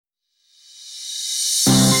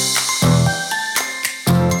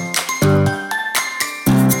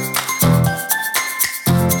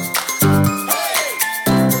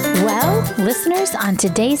On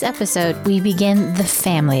today's episode, we begin the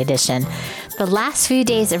family edition. The last few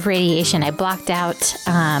days of radiation, I blocked out,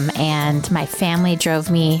 and my family drove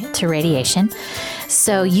me to radiation.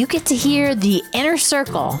 So you get to hear the inner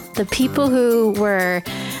circle, the people who were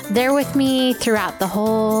there with me throughout the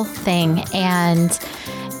whole thing, and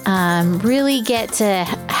really get to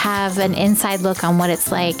have an inside look on what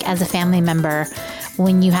it's like as a family member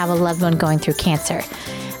when you have a loved one going through cancer.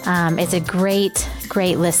 It's a great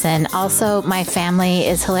listen. Also, my family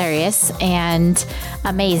is hilarious and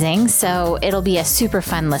amazing, so it'll be a super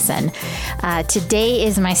fun listen. Today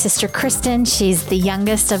is my sister Kristen. She's the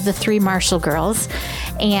youngest of the three Marshall girls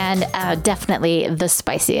and definitely the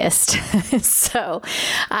spiciest. So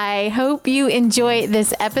I hope you enjoy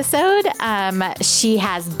this episode. She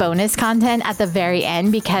has bonus content at the very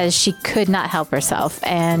end because she could not help herself,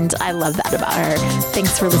 and I love that about her.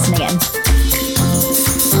 Thanks for listening in.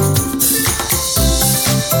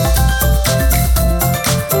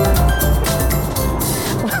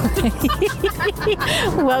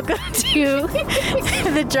 Welcome to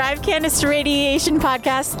the Drive Candace to Radiation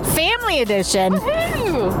Podcast Family Edition.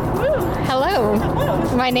 Hello.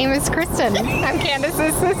 My name is Kristen. I'm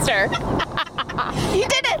Candace's sister. You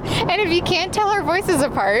did it! And if you can't tell our voices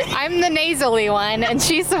apart, I'm the nasally one, and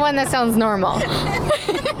she's the one that sounds normal.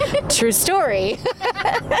 True story.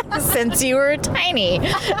 Since you were tiny.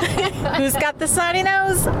 Who's got the snotty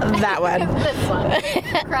nose? That one. This one.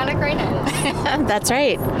 Chronic rhinitis. That's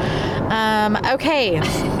right. Okay.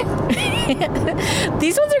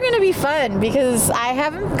 These ones are going to be fun because I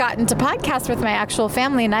haven't gotten to podcast with my actual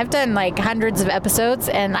family, and I've done like hundreds of episodes,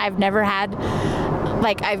 and I've never had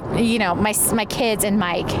my kids and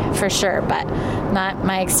Mike for sure, but not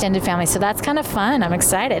my extended family. So that's kind of fun. I'm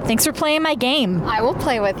excited. Thanks for playing my game. I will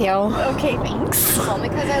play with you. Okay, thanks. Only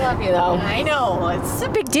because I love you, though. I know. It's a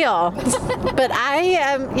big deal. But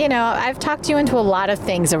I've talked you into a lot of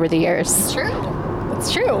things over the years. It's true.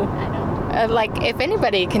 It's true. I know. If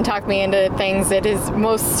anybody can talk me into things, it is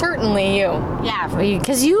most certainly you. Yeah,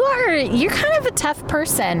 because you're kind of a tough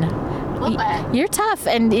person. You're tough,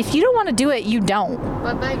 and if you don't want to do it, you don't.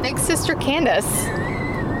 But my big sister Candace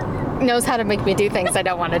knows how to make me do things I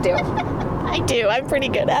don't want to do. I do. I'm pretty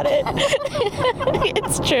good at it.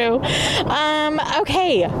 It's true.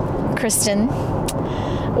 Okay, Kristen,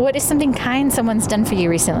 what is something kind someone's done for you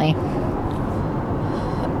recently?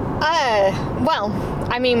 Well,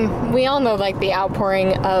 I mean, we all know like the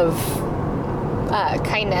outpouring of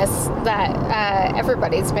kindness that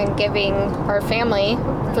everybody's been giving our family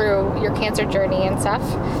through your cancer journey and stuff.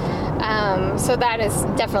 So that is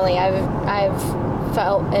definitely, I've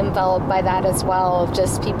felt enveloped by that as well.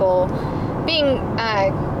 Just people being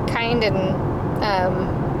kind and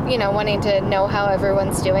wanting to know how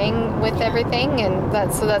everyone's doing with everything, and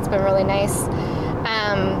that's been really nice.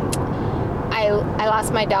 I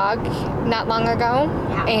lost my dog not long ago,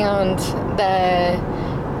 and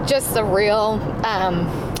the real,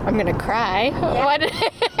 I'm gonna cry. Yeah. What?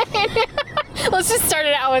 Let's just start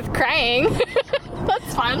it out with crying.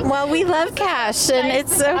 That's fun. Well, we love cash, and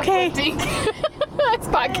nice, it's okay. That's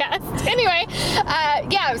podcast. Anyway,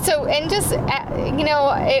 so, and just,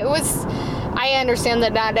 it was, I understand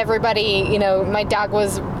that not everybody, my dog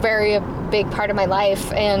was a big part of my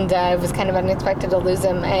life, and it was kind of unexpected to lose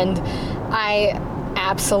him, and I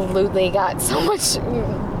absolutely got so much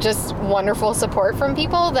just wonderful support from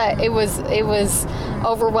people that it was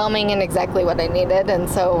overwhelming and exactly what I needed. And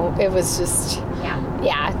so it was just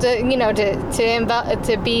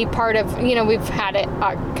to be part of, we've had it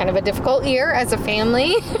kind of a difficult year as a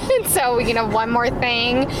family. And so, one more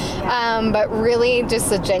thing, but really just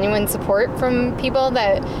a genuine support from people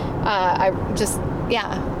that I just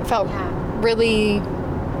felt really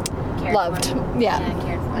cared loved. For. Yeah,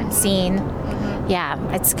 cared for and seen. Yeah,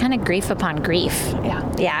 it's kind of grief upon grief.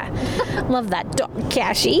 Yeah. Love that dog,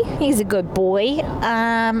 Cashy. He's a good boy.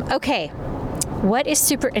 Okay. What is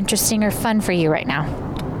super interesting or fun for you right now?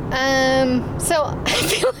 So I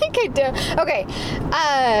feel like I do. Okay.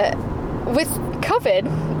 With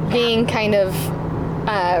COVID being kind of,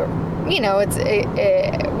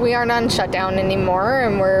 we aren't on shutdown anymore,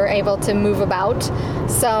 and we're able to move about.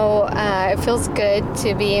 So it feels good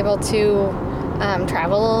to be able to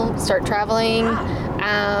start traveling.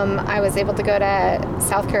 I was able to go to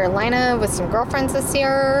South Carolina with some girlfriends this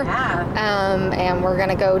year. And we're going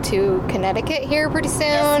to go to Connecticut here pretty soon.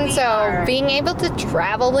 Yes, so being able to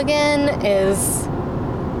travel again is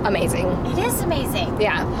amazing. It is amazing.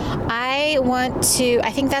 Yeah. I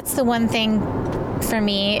think that's the one thing for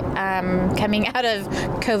me, coming out of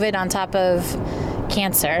COVID on top of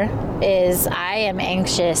cancer, is I am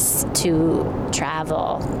anxious to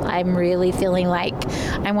travel. I'm really feeling like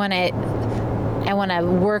I want to I want to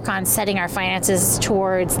work on setting our finances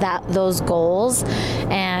towards those goals.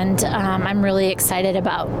 And I'm really excited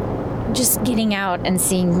about just getting out and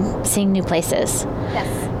seeing new places.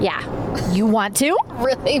 Yes. Yeah. You want to?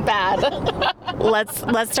 Really bad.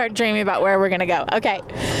 Let's start dreaming about where we're going to go. Okay.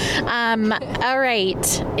 All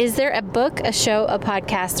right. Is there a book, a show, a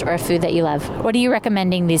podcast, or a food that you love? What are you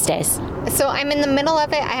recommending these days? So I'm in the middle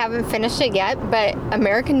of it. I haven't finished it yet, but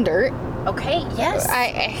American Dirt. Okay, yes.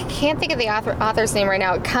 I can't think of the author's name right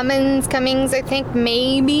now. Cummings, I think,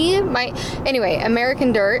 maybe. Anyway,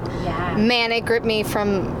 American Dirt. Yeah. Man, it gripped me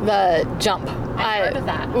from the jump. I've heard of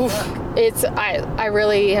that. Oof, I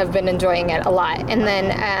really have been enjoying it a lot. And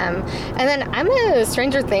then I'm a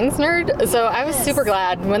Stranger Things nerd, so I was super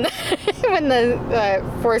glad when the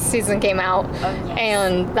fourth season came out. Oh, yes.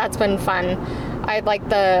 And that's been fun. I like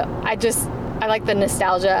the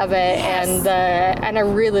nostalgia of it, yes. and I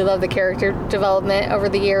really love the character development over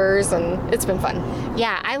the years, and it's been fun.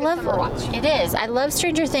 Yeah, I love it. Is. I love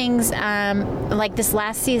Stranger Things. Like this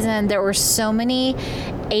last season, there were so many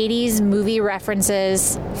 80s movie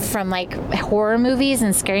references from like horror movies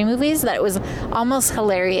and scary movies that it was almost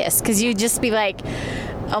hilarious because you'd just be like,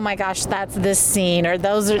 oh my gosh, that's this scene, or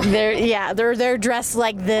they're dressed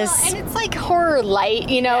like this. Well, and it's like horror light,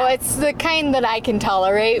 it's the kind that I can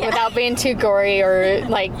tolerate without being too gory or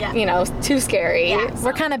too scary. Yeah.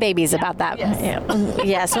 We're kind of babies about that. Yes. Yeah.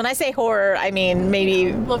 Yes, when I say horror, I mean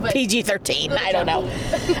maybe PG-13. I don't know.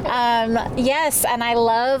 Yes, and I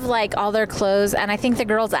love like all their clothes, and I think the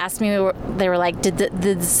girls asked me, they were like, did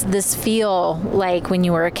this feel like when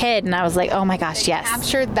you were a kid? And I was like, oh my gosh, yes.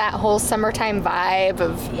 Captured that whole summertime vibe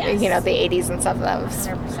of yes. The 80s and stuff. That was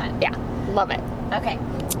 100%. Yeah, love it. Okay.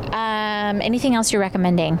 Anything else you're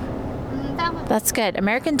recommending? That one. That's good.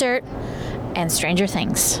 American Dirt and Stranger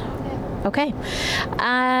Things. Okay.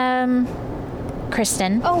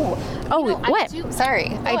 Kristen. What?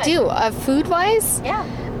 I do. Food wise? Yeah.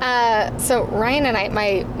 So Ryan and I,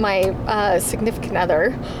 my significant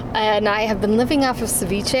other, and I have been living off of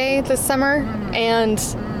ceviche this summer, and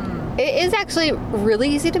it is actually really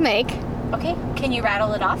easy to make. Okay. Can you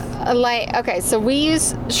rattle it off? So we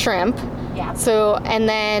use shrimp. Yeah. So, and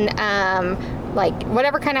then,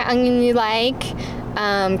 whatever kind of onion you like,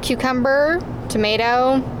 cucumber,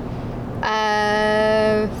 tomato,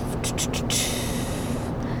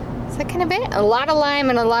 is that kind of it? A lot of lime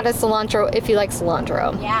and a lot of cilantro if you like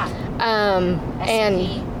cilantro. Yeah.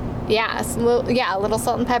 And yeah, a little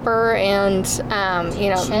salt and pepper, and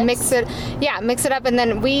mix it up, and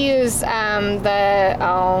then we use the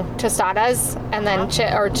tostadas and then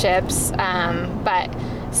chips, but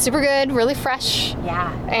super good, really fresh.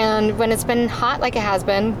 Yeah. And when it's been hot like it has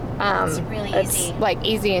been, it's really easy. It's like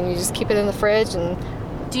easy, and you just keep it in the fridge. And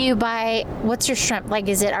do you buy, what's your shrimp? Like,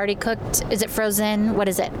 is it already cooked? Is it frozen? What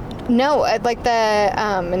is it? No, like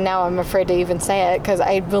and now I'm afraid to even say it because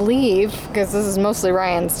I believe, because this is mostly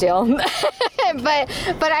Ryan's deal, but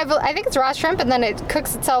I think it's raw shrimp, and then it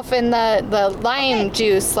cooks itself in the lime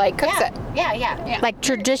juice, cooks it. Yeah. Like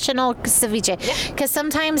traditional ceviche. Because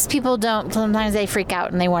sometimes people don't, sometimes they freak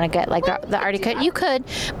out and they want to get the already cooked. You could,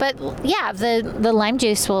 but yeah, the lime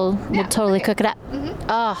juice will totally cook it up. Mm-hmm.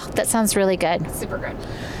 Oh, that sounds really good. Super good.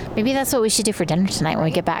 Maybe that's what we should do for dinner tonight when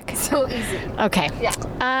we get back. So easy. Okay. Yeah.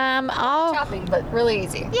 Chopping, but really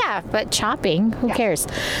easy. Yeah, but chopping, who cares?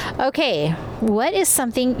 Okay, what is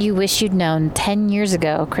something you wish you'd known 10 years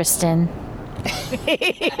ago, Kristen?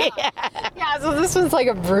 Yeah, so this was like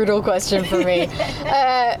a brutal question for me.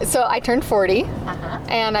 So I turned 40,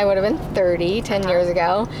 and I would have been 30 10 years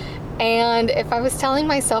ago. And if I was telling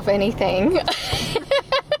myself anything...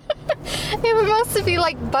 It would mostly be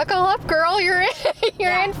like, buckle up, girl. You're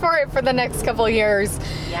in for it for the next couple of years.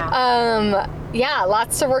 Yeah.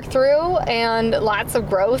 Lots to work through and lots of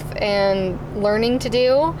growth and learning to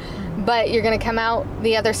do. But you're going to come out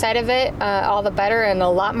the other side of it all the better and a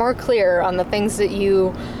lot more clear on the things that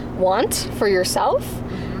you want for yourself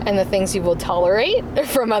and the things you will tolerate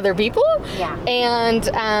from other people. Yeah. And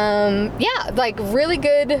really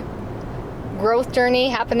good growth journey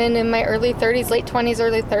happening in my early 30s, late 20s,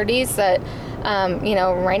 early 30s that,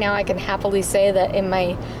 right now I can happily say that in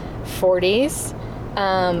my 40s,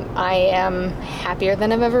 I am happier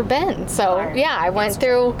than I've ever been. So I went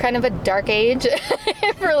through kind of a dark age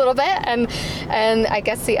for a little bit. And I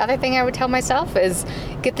guess the other thing I would tell myself is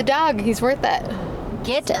get the dog. He's worth it.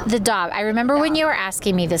 Get the dog. I remember when you were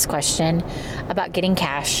asking me this question about getting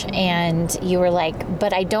cash, and you were like,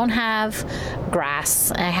 but I don't have grass.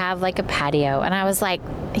 I have like a patio. And I was like,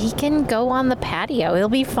 he can go on the patio. He'll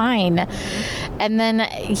be fine. And then,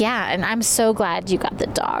 and I'm so glad you got the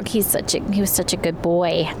dog. He was such a good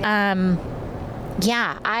boy.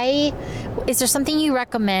 Is there something you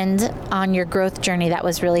recommend on your growth journey that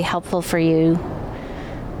was really helpful for you?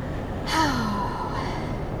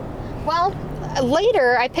 Well,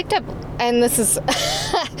 later I picked up, and this is,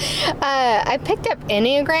 I picked up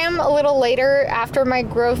Enneagram a little later after my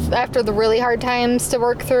growth, after the really hard times to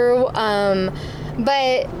work through.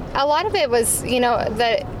 But a lot of it was,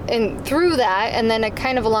 and through that, and then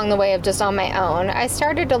kind of along the way of just on my own, I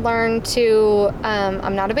started to learn to,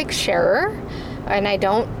 I'm not a big sharer, and I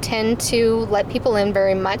don't tend to let people in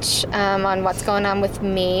very much on what's going on with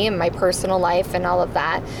me and my personal life and all of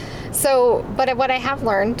that. So, but what I have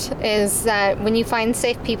learned is that when you find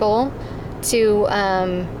safe people to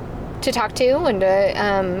talk to and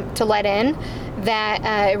to let in,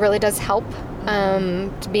 that it really does help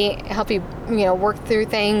help you work through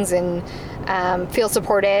things and feel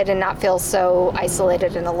supported and not feel so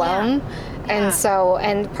isolated and alone. Yeah. And so,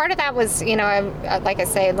 and part of that was, like I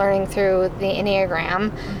say, learning through the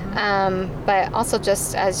Enneagram, but also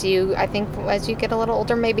just as you get a little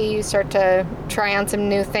older, maybe you start to try on some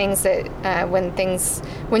new things that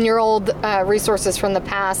when your old resources from the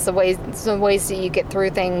past, the ways that you get through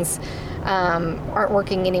things aren't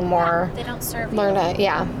working anymore. Yeah, they don't serve you.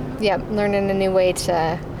 Learning a new way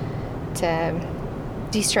to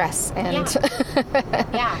de-stress and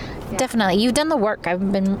yeah. Definitely. You've done the work.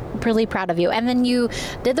 I've been really proud of you. And then you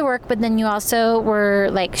did the work, but then you also were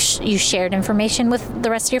you shared information with the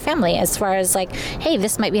rest of your family as far as hey,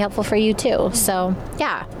 this might be helpful for you too. So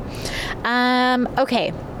yeah.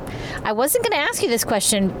 Okay. I wasn't going to ask you this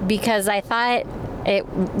question because I thought it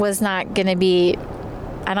was not going to be,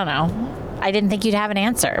 I don't know. I didn't think you'd have an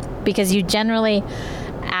answer because you generally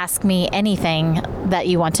ask me anything that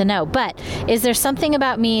you want to know. But is there something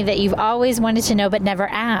about me that you've always wanted to know but never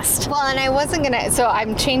asked? Well, and I wasn't going to, so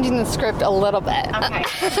I'm changing the script a little bit. Okay.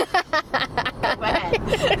 Go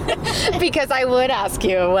ahead. Because I would ask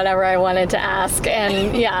you whatever I wanted to ask.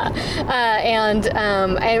 And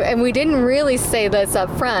and we didn't really say this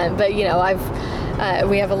up front, but we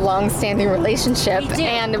have a long-standing relationship,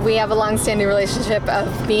 and we have a long-standing relationship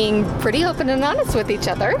of being pretty open and honest with each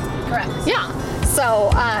other. Correct. Yeah. So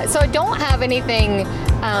I don't have anything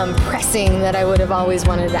pressing that I would have always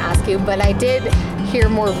wanted to ask you, but I did hear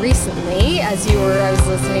more recently I was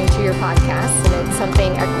listening to your podcast, and it's a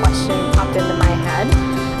question popped into my head.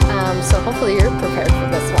 So hopefully you're prepared for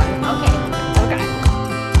this one. Okay.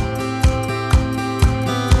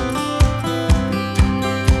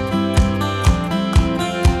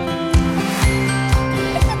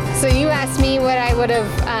 So you asked me what I would have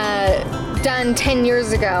done 10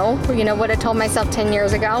 years ago, what I told myself 10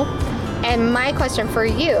 years ago. And my question for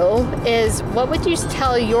you is, what would you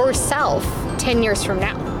tell yourself 10 years from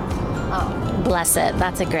now? Oh, bless it.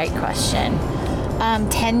 That's a great question.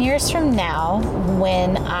 10 years from now,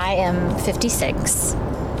 when I am 56,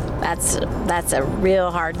 that's a real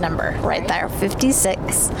hard number right there,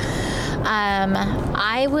 56.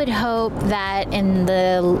 I would hope that in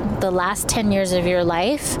the last 10 years of your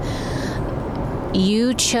life,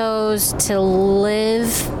 you chose to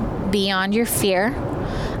live beyond your fear,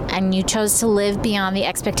 and you chose to live beyond the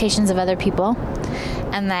expectations of other people,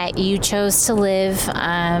 and that you chose to live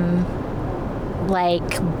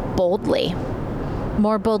boldly,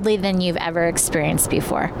 more boldly than you've ever experienced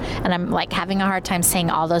before. And I'm having a hard time saying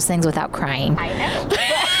all those things without crying. I know.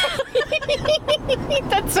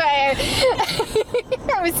 That's why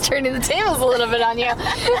I was turning the tables a little bit on you,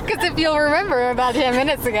 because if you'll remember, about 10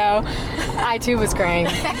 minutes ago, I too was crying.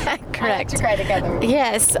 Correct. I like to cry together.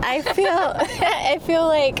 Yes, I feel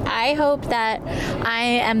like I hope that I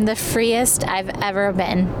am the freest I've ever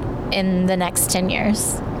been in the next 10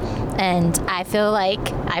 years. And I feel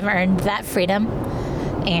like I've earned that freedom,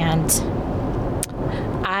 and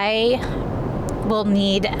I will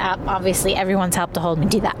need, obviously, everyone's help to hold me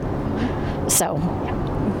do that. So,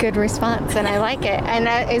 good response, and I like it. And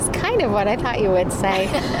that is kind of what I thought you would say,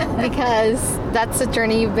 because that's the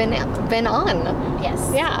journey you've been on.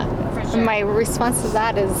 Yes. Yeah. For sure. My response to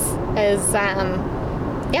that is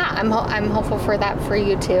I'm hopeful for that for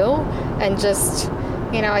you too, and just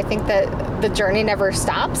I think that the journey never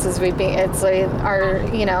stops as it's our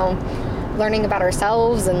learning about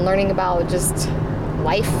ourselves and learning about just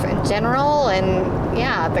life in general, and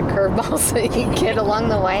the curveballs that you get along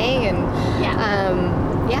the way, and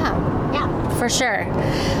for sure.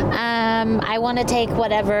 I want to take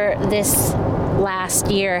whatever this last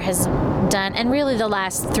year has done, and really the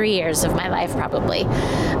last 3 years of my life probably,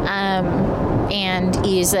 and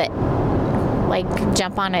use it,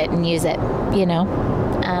 jump on it and use it,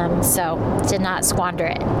 so to not squander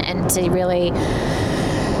it, and to really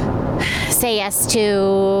say yes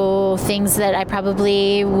to things that I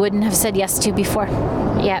probably wouldn't have said yes to before.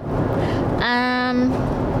 Yep.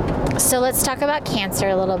 So let's talk about cancer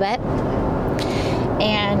a little bit.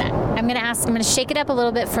 And I'm going to shake it up a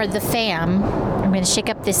little bit for the fam. I'm going to shake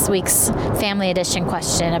up this week's Family Edition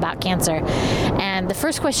question about cancer. And the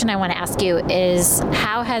first question I want to ask you is,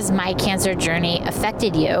 how has my cancer journey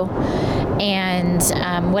affected you? And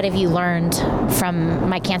what have you learned from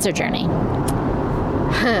my cancer journey?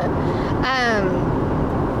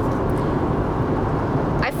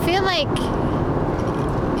 I feel like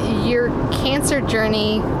your cancer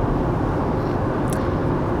journey...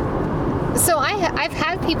 So I've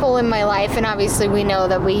had people in my life, and obviously we know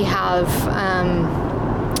that we have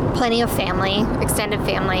plenty of family, extended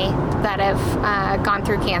family, that have gone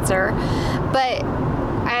through cancer. But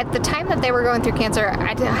at the time that they were going through cancer,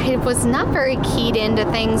 I was not very keyed into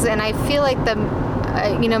things, and I feel like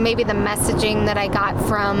maybe the messaging that I got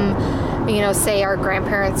from, say our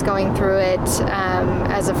grandparents going through it,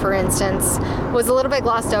 as a for instance, was a little bit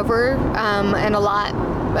glossed over, and a lot.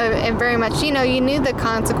 And very much, you knew the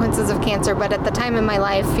consequences of cancer, but at the time in my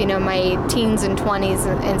life, my teens and 20s,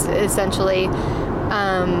 essentially,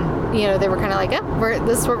 they were kind of like,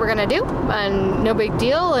 this is what we're going to do, and no big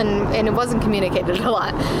deal, and it wasn't communicated a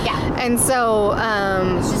lot. Yeah. And so,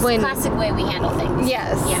 it's just the classic way we handle things.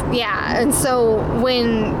 Yes. Yeah. And so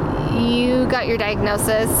when you got your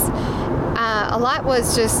diagnosis, a lot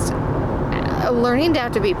was just learning to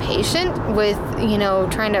have to be patient with,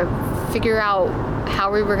 trying to figure out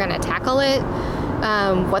how we were going to tackle it,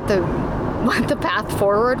 what the path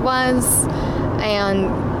forward was.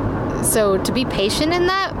 And so to be patient in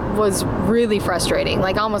that was really frustrating,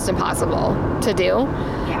 like almost impossible to do.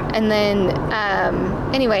 Yeah. And then,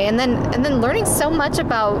 and then learning so much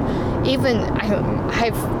about, even,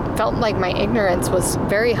 I've felt like my ignorance was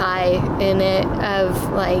very high in it,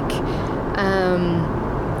 of like,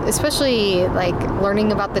 especially like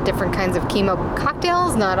learning about the different kinds of chemo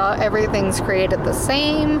cocktails. Not everything's created the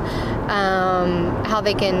same. How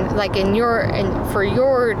they can, like for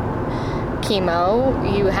your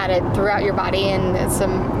chemo, you had it throughout your body, and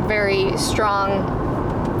some very strong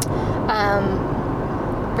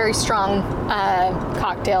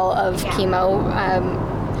cocktail of chemo.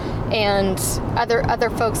 And other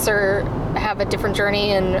folks have a different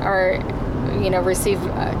journey and are, receive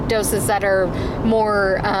doses that are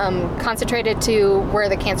more concentrated to where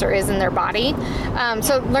the cancer is in their body.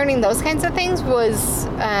 So learning those kinds of things was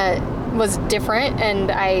different,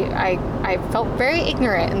 and I felt very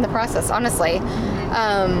ignorant in the process, honestly.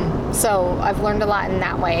 So I've learned a lot in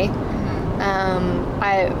that way.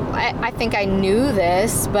 I think I knew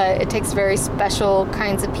this, but it takes very special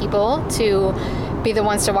kinds of people to be the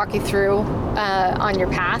ones to walk you through on your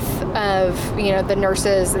path of, the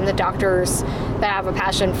nurses and the doctors that have a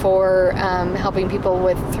passion for helping people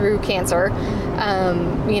through cancer.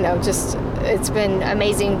 Just it's been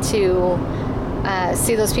amazing to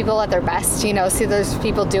see those people at their best, see those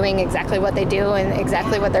people doing exactly what they do and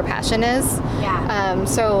exactly what their passion is. Yeah.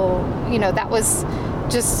 So, that was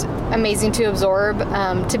just amazing to absorb,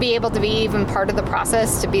 to be able to be even part of the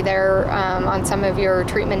process, to be there on some of your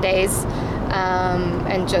treatment days,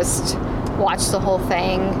 and just watch the whole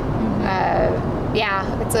thing.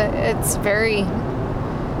 It's very,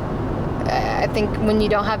 I think when you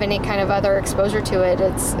don't have any kind of other exposure to it,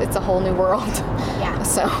 it's a whole new world. Yeah.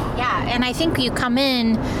 So. Yeah, and I think you come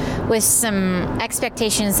in with some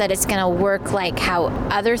expectations that it's going to work like how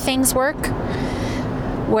other things work.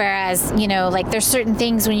 Whereas, there's certain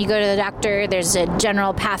things when you go to the doctor, there's a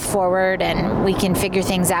general path forward and we can figure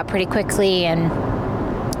things out pretty quickly. And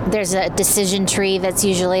there's a decision tree that's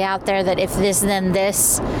usually out there that if this, then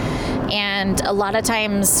this. And a lot of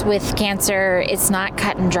times with cancer, it's not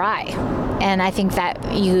cut and dry. And I think that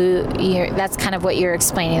that's kind of what you're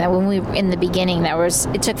explaining, that when in the beginning,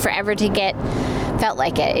 it took forever to felt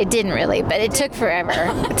like it. It didn't really, but it took forever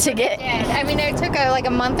to get. Yeah. I mean, it took a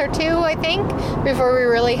month or two, I think, before we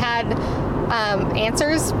really had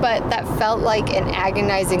answers, but that felt like an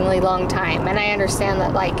agonizingly long time. And I understand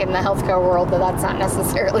that, like, in the healthcare world, that's not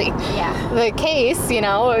necessarily the case.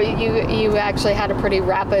 You actually had a pretty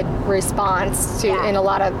rapid response in a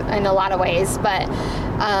lot of ways, but.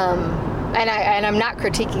 And I'm not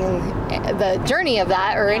critiquing the journey of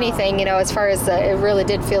that or anything, as far as it really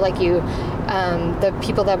did feel like the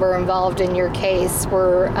people that were involved in your case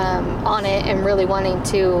were on it and really wanting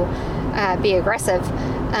to be aggressive.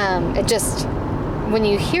 It just, when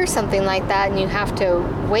you hear something like that and you have to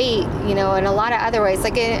wait, in a lot of other ways,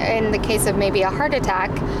 like in the case of maybe a heart attack,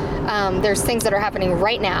 there's things that are happening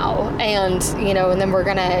right now, and and then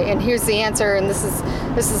and here's the answer, and this is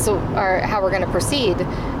how we're gonna proceed.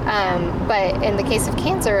 But in the case of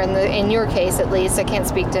cancer, in your case at least, I can't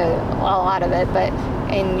speak to a lot of it, but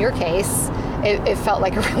in your case, it felt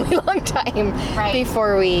like a really long time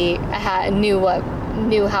before we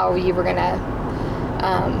knew how you were gonna.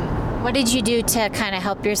 What did you do to kind of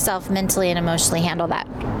help yourself mentally and emotionally handle that?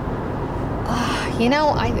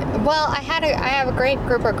 I have a great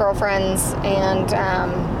group of girlfriends, and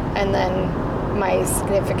then my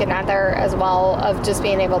significant other as well, of just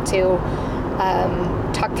being able to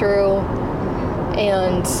talk through,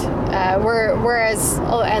 and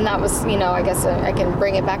and that was, I guess I can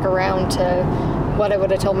bring it back around to what I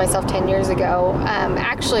would have told myself 10 years ago.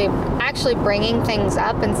 Actually bringing things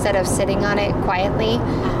up instead of sitting on it quietly,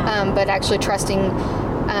 but actually trusting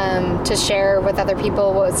to share with other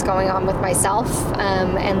people what's going on with myself,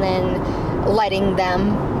 and then letting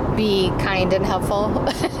them be kind and helpful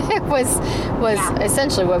was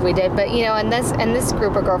essentially what we did. But and this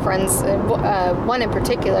group of girlfriends, one in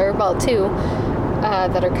particular, well, two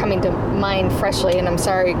that are coming to mind freshly, and I'm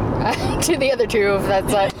sorry to the other two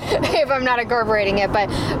if I'm not incorporating it, but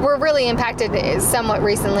we're really impacted somewhat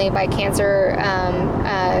recently by cancer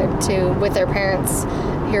with their parents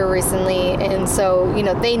here recently, and so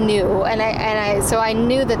they knew, and I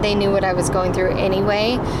knew that they knew what I was going through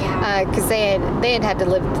anyway, because they had to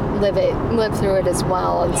live through it as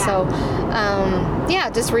well, and so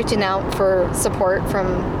just reaching out for support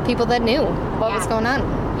from people that knew what was going on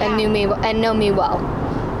and knew me and know me well.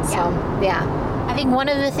 So I think one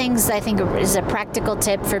of the things I think is a practical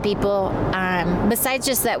tip for people, besides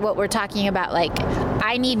just that what we're talking about, like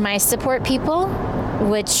I need my support people,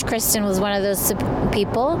 which Kristen was one of those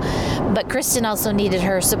people, but Kristen also needed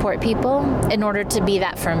her support people in order to be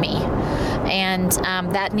that for me. And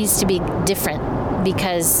that needs to be different,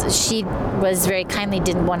 because she was very kindly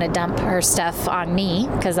didn't want to dump her stuff on me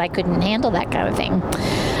because I couldn't handle that kind of thing.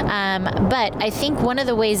 But I think one of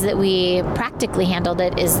the ways that we practically handled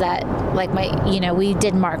it is that, like we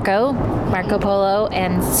did Marco Polo,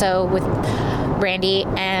 and so with Brandy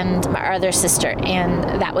and our other sister, and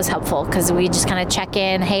that was helpful because we just kind of check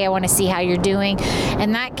in, hey, I want to see how you're doing,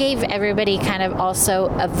 and that gave everybody kind of also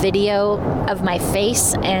a video of my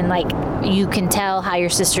face, and like you can tell how your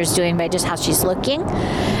sister's doing by just how she's looking,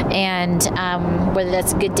 and whether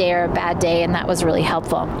that's a good day or a bad day, and that was really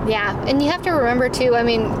helpful. Yeah, and you have to remember too,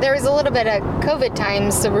 there was a little bit of COVID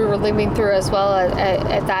times that we were living through as well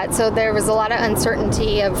at that, so there was a lot of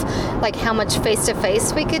uncertainty of like how much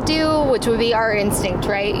face-to-face we could do, which would be our instinct,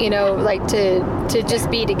 right? Like to just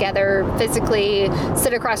be together physically,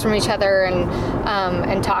 sit across from each other,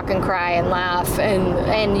 and talk and cry and laugh,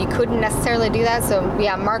 and you couldn't necessarily do that. So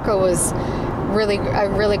Marco was really a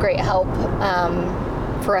really great help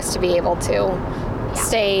for us to be able to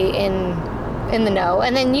stay in the know.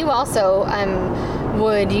 And then you also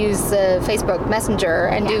would use the Facebook Messenger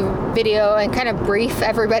and do video and kind of brief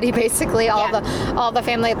everybody, basically all the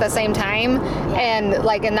family at the same time, and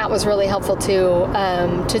that was really helpful too,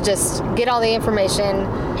 to just get all the information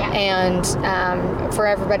and for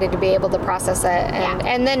everybody to be able to process it,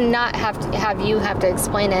 and then not have to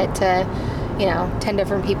explain it to 10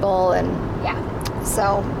 different people, and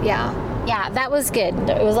so Yeah, that was good.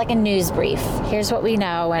 It was like a news brief. Here's what we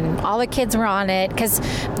know, and all the kids were on it, because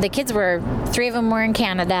the kids were, 3 of them were in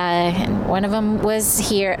Canada, and 1 of them was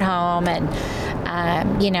here at home, and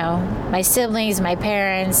my siblings, my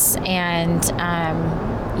parents, and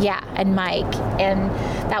and Mike, and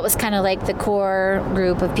that was kind of like the core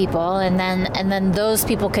group of people, and then those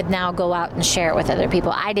people could now go out and share it with other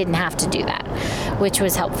people. I didn't have to do that, which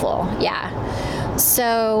was helpful.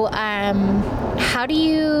 So,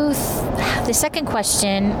 the second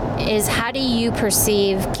question is, how do you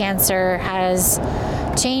perceive cancer has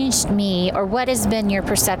changed me, or what has been your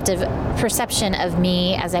perception of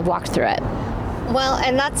me as I've walked through it? Well,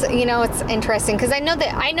 and that's, it's interesting, because I know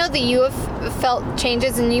that you have felt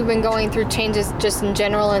changes, and you've been going through changes just in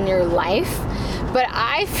general in your life, but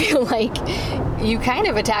I feel like you kind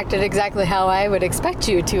of attacked it exactly how I would expect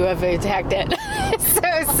you to have attacked it.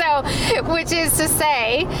 So, which is to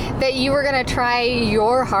say that you were going to try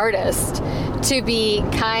your hardest to be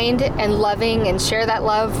kind and loving and share that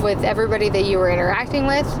love with everybody that you were interacting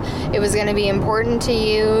with. It was going to be important to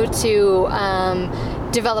you to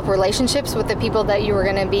develop relationships with the people that you were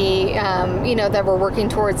going to be, that were working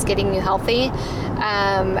towards getting you healthy.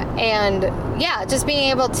 Just being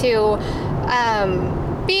able to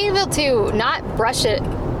not brush it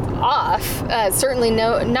off, certainly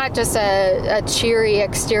not just a cheery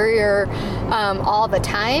exterior all the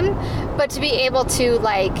time, but to be able to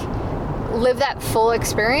live that full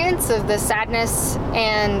experience of the sadness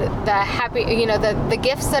and the happy, the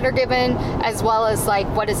gifts that are given, as well as like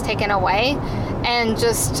what is taken away, and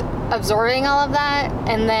just absorbing all of that.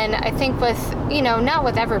 And then I think with, not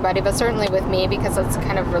with everybody, but certainly with me, because that's the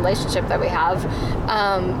kind of relationship that we have,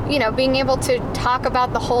 being able to talk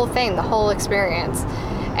about the whole thing, the whole experience.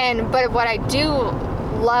 But what I do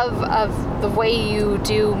love of the way you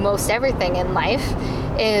do most everything in life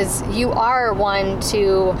is you are one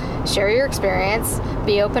to share your experience,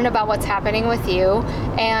 be open about what's happening with you,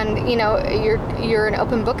 and you're an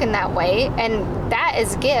open book in that way, and that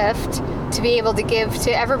is a gift to be able to give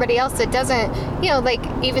to everybody else that doesn't, like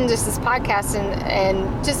even just this podcast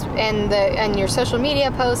and your social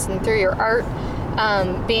media posts and through your art,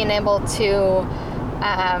 being able to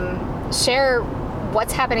share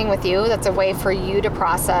what's happening with you. That's a way for you to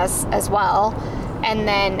process as well, and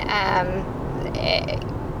then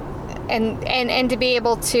and to be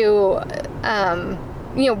able to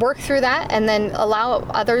work through that, and then allow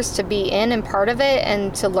others to be in and part of it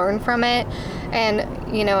and to learn from it. And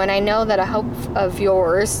and I know that a hope of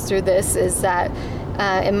yours through this is that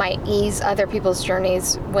it might ease other people's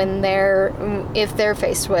journeys if they're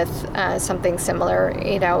faced with something similar,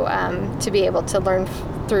 to be able to learn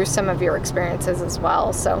through some of your experiences as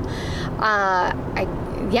well. So I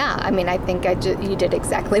think you did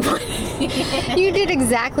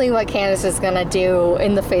exactly what Candace is going to do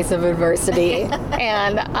in the face of adversity,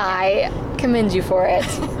 and I commend you for it.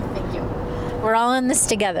 Thank you. We're all in this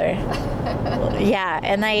together. Yeah,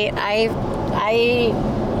 and I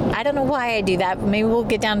don't know why I do that. Maybe we'll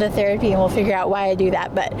get down to therapy and we'll figure out why I do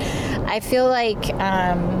that. But I feel like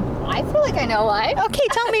I know why. Okay,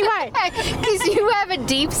 tell me why. Because you have a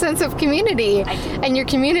deep sense of community, and your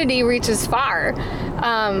community reaches far.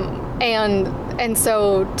 And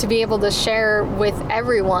so to be able to share with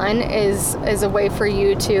everyone is a way for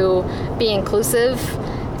you to be inclusive,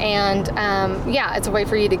 and it's a way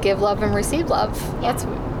for you to give love and receive love. Yeah. That's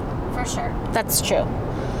for sure. That's true.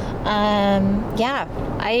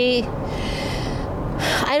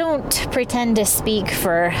 I don't pretend to speak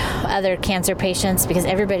for other cancer patients because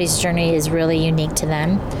everybody's journey is really unique to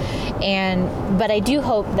them. But I do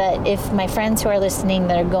hope that if my friends who are listening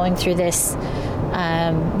that are going through this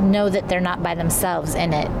know that they're not by themselves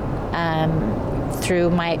in it, through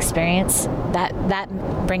my experience, that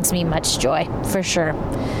brings me much joy for sure.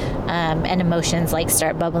 And emotions like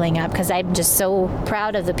start bubbling up because I'm just so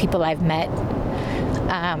proud of the people I've met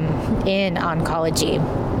in oncology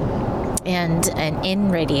and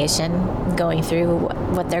in radiation, going through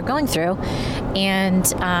what they're going through, and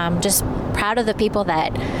just proud of the people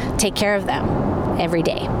that take care of them every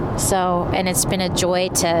day. So, and it's been a joy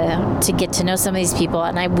to get to know some of these people,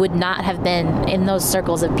 and I would not have been in those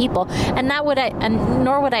circles of people, and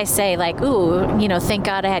nor would I say like, ooh, thank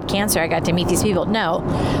God I had cancer, I got to meet these people. No,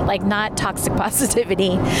 like not toxic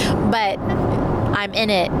positivity, but I'm in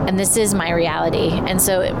it, and this is my reality. And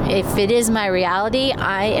so if it is my reality,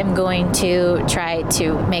 I am going to try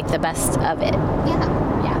to make the best of it.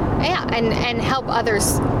 Yeah, and help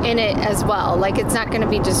others in it as well. Like, it's not going to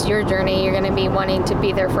be just your journey. You're going to be wanting to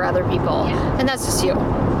be there for other people. Yeah. And that's just you.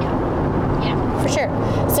 Yeah, for sure.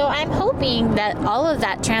 So I'm hoping that all of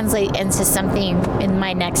that translates into something in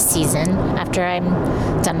my next season after I'm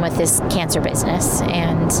done with this cancer business.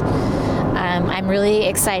 And I'm really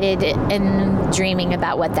excited and dreaming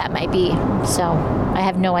about what that might be. So I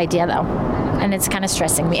have no idea, though. And it's kind of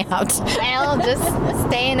stressing me out. Well, just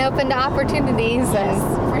staying open to opportunities. Yes,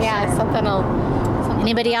 sure. Something will...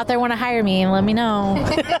 Anybody out there want to hire me, let me know.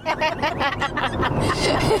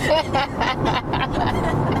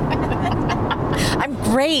 I'm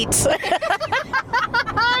great.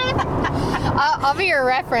 I'll be your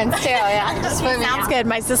reference too. Yeah, just put me Sounds out. Good.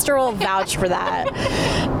 My sister will vouch for that.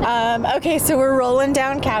 Okay, so we're rolling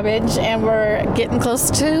down Cabbage and we're getting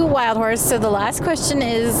close to Wild Horse. So the last question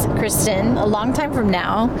is, Kristen, a long time from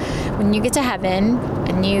now, when you get to heaven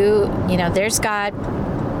and you know, there's God,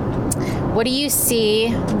 what do you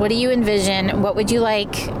see? What do you envision? What would you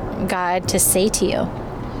like God to say to you?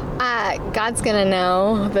 God's going to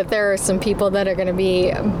know that there are some people that are going to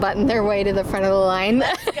be butting their way to the front of the line.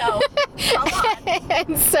 Let's go. Come on.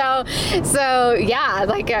 And so yeah,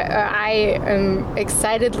 like I am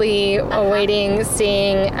excitedly awaiting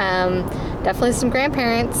seeing definitely some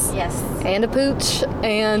grandparents. Yes. And a pooch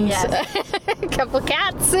and Yes. a couple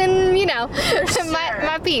cats and, Sure.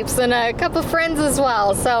 my peeps and a couple friends as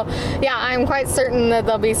well. So yeah, I'm quite certain that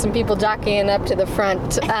there'll be some people jockeying up to the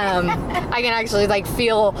front. I can actually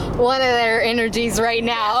feel one of their energies right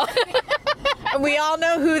now. We all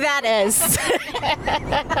know who that is.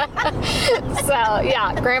 So,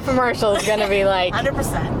 yeah, Grandpa Marshall is going to be like,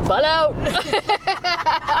 100%. butt out.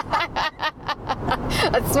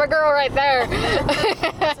 That's my girl right there.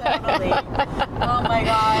 Totally. Oh my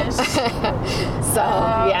gosh. So,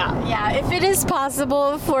 yeah. Yeah, if it is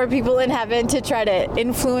possible for people in heaven to try to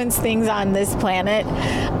influence things on this planet,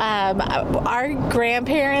 our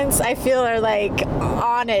grandparents, I feel, are like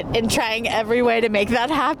on it and trying every way to make that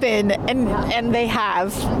happen. And they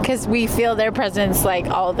have, because we feel their presence like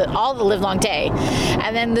all the live long day.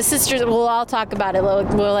 And then the sisters will all talk about it.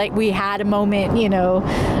 We're like, we had a moment,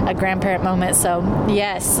 a grandparent moment. So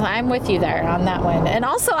yes, I'm with you there on that one. And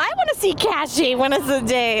also, I want to see Cassie one of the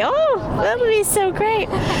day. Oh, that would be so great.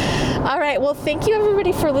 All right. Well, thank you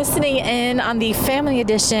everybody for listening in on the family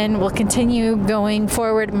edition. We'll continue going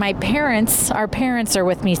forward. Our parents are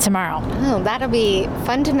with me tomorrow. Oh, that'll be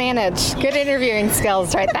fun to manage. Good interviewing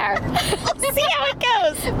skills right there. We'll see how it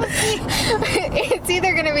goes. It's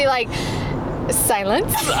either going to be like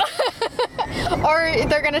silence or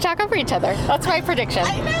they're going to talk over each other. That's my prediction.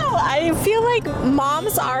 I know. I feel like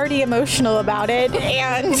Mom's already emotional about it,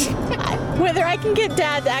 and whether I can get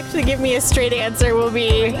Dad to actually give me a straight answer will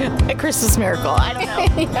be a Christmas miracle. I don't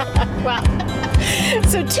know. Yeah. Well,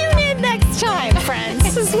 so tune in next time, friends.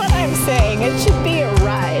 This is what I'm saying. It should be a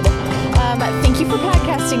ride. Thank you for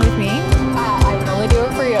podcasting with me. I would only do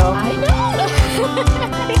it for you. I know.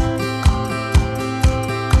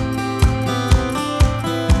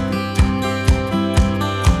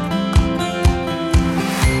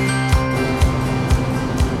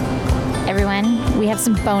 Everyone, we have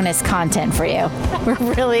some bonus content for you.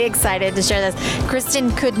 We're really excited to share this.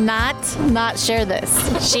 Kristen could not share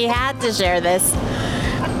this. She had to share this.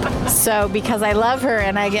 So because I love her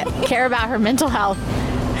and I care about her mental health,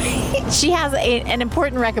 she has an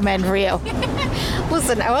important recommend for you.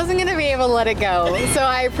 Listen, I wasn't going to be able to let it go, so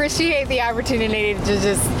I appreciate the opportunity to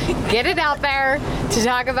just get it out there, to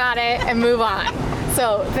talk about it, and move on.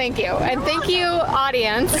 So thank you. And thank you,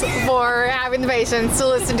 audience, for having the patience to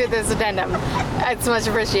listen to this addendum. It's much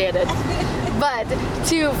appreciated. But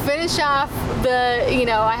to finish off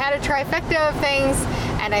I had a trifecta of things,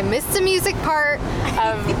 and I missed the music part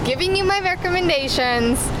of giving you my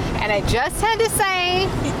recommendations, and I just had to say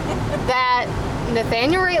that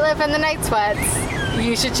Nathaniel Rateliff and the Night Sweats,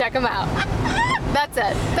 you should check them out. That's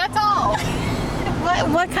it. That's all.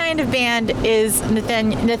 What kind of band is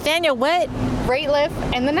Nathaniel what? Rateliff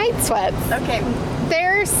and the Night Sweats. Okay.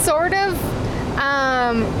 They're sort of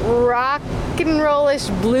rock and rollish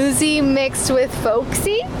bluesy mixed with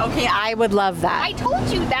folksy. Okay, I would love that. I told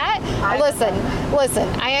you that. Listen,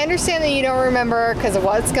 I understand that you don't remember because of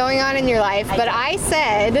what's going on in your life, but I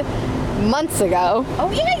said months ago.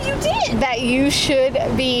 Oh yeah, you did. That you should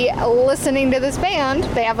be listening to this band.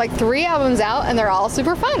 They have like 3 albums out and they're all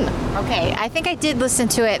super fun. Okay, I think I did listen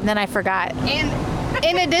to it and then I forgot. And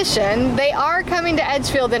in addition, they are coming to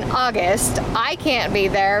Edgefield in August. I can't be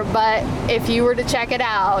there, but if you were to check it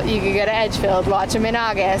out, you could go to Edgefield, watch them in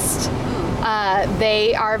August.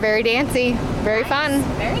 They are very dancey, very fun.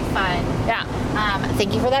 Very fun. Yeah.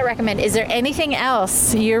 Thank you for that recommend. Is there anything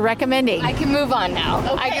else you're recommending? I can move on now.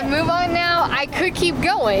 Okay. I can move on now. I could keep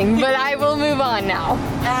going, but I will move on now.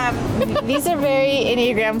 These are very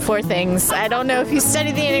Enneagram 4 things. I don't know if you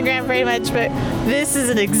study the Enneagram very much, but this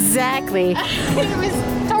isn't exactly. It was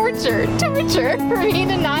torture for me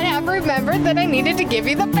to not have remembered that I needed to give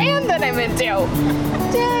you the band that I'm into.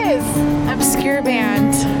 Yes. Obscure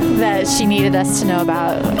band that she needed us to know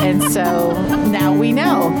about, and so now we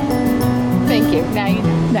know. Thank you. Now you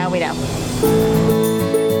know. Now we know.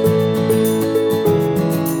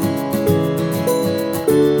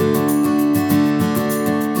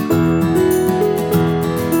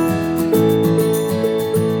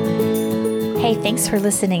 Hey, thanks for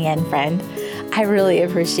listening in, friend. I really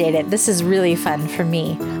appreciate it. This is really fun for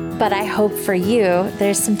me. But I hope for you,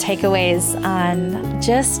 there's some takeaways on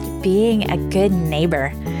just being a good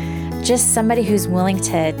neighbor. Just somebody who's willing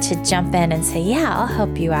to jump in and say, yeah, I'll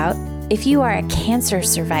help you out. If you are a cancer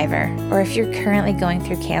survivor, or if you're currently going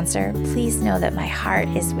through cancer, please know that my heart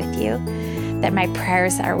is with you, that my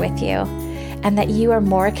prayers are with you, and that you are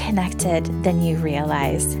more connected than you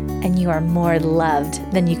realize, and you are more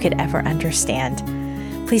loved than you could ever understand.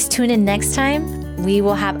 Please tune in next time. We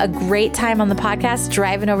will have a great time on the podcast,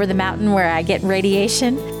 driving over the mountain where I get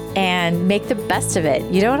radiation, and make the best of it.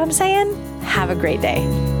 You know what I'm saying? Have a great day.